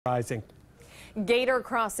Rising. Gator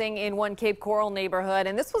crossing in one Cape Coral neighborhood,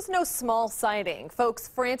 and this was no small sighting. Folks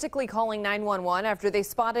frantically calling 911 after they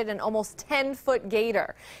spotted an almost 10-foot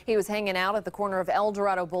gator. He was hanging out at the corner of El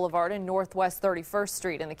Dorado Boulevard and Northwest 31st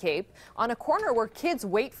Street in the Cape, on a corner where kids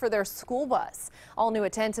wait for their school bus. All new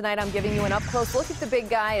at 10 tonight, I'm giving you an up-close look at the big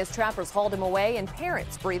guy as trappers hauled him away and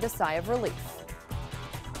parents breathe a sigh of relief.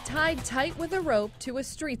 Tied tight with a rope to a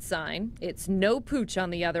street sign, it's no pooch on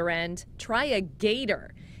the other end. Try a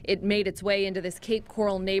gator. It made its way into this Cape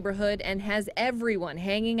Coral neighborhood and has everyone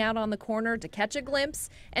hanging out on the corner to catch a glimpse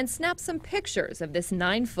and snap some pictures of this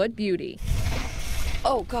 9-foot beauty.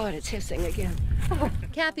 Oh God, it's hissing again.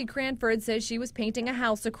 Kathy Cranford says she was painting a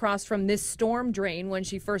house across from this storm drain when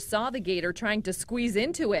she first saw the gator trying to squeeze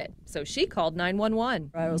into it. So she called 911.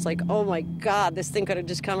 I was like, oh my God, this thing could have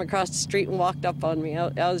just come across the street and walked up on me.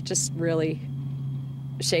 I was just really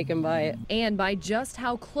shaken by it. And by just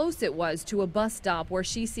how close it was to a bus stop where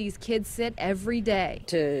she sees kids sit every day.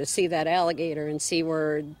 To see that alligator and see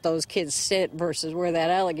where those kids sit versus where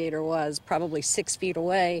that alligator was, probably 6 feet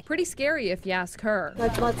away. Pretty scary if you ask her.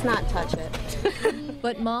 Let's not touch it.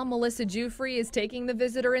 But Mom Melissa Jufrey is taking the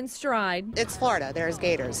visitor in stride. It's Florida. There's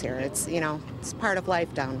gators here. It's part of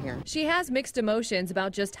life down here. She has mixed emotions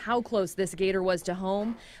about just how close this gator was to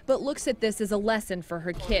home, but looks at this as a lesson for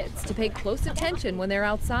her kids to pay close attention when they're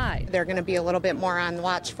outside. They're going to be a little bit more on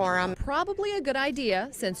watch for them. Probably a good idea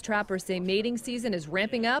since trappers say mating season is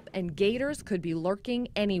ramping up and gators could be lurking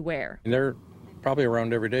anywhere. They're probably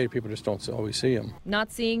around every day. People just don't always see them.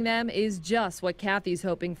 Not seeing them is just what Kathy's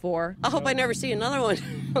hoping for. I hope I never see another one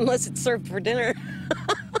unless it's served for dinner.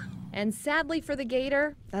 And sadly for the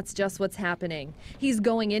gator, that's just what's happening. He's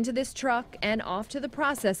going into this truck and off to the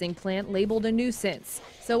processing plant labeled a nuisance.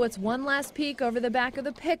 So it's one last peek over the back of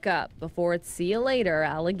the pickup before it's see you later,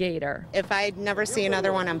 alligator. If I never see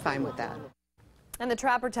another one, I'm fine with that. And the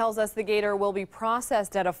trapper tells us the gator will be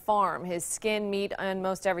processed at a farm. His skin, meat, and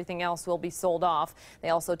most everything else will be sold off. They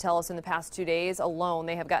also tell us in the past 2 days alone,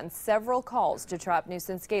 they have gotten several calls to trap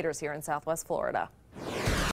nuisance gators here in Southwest Florida.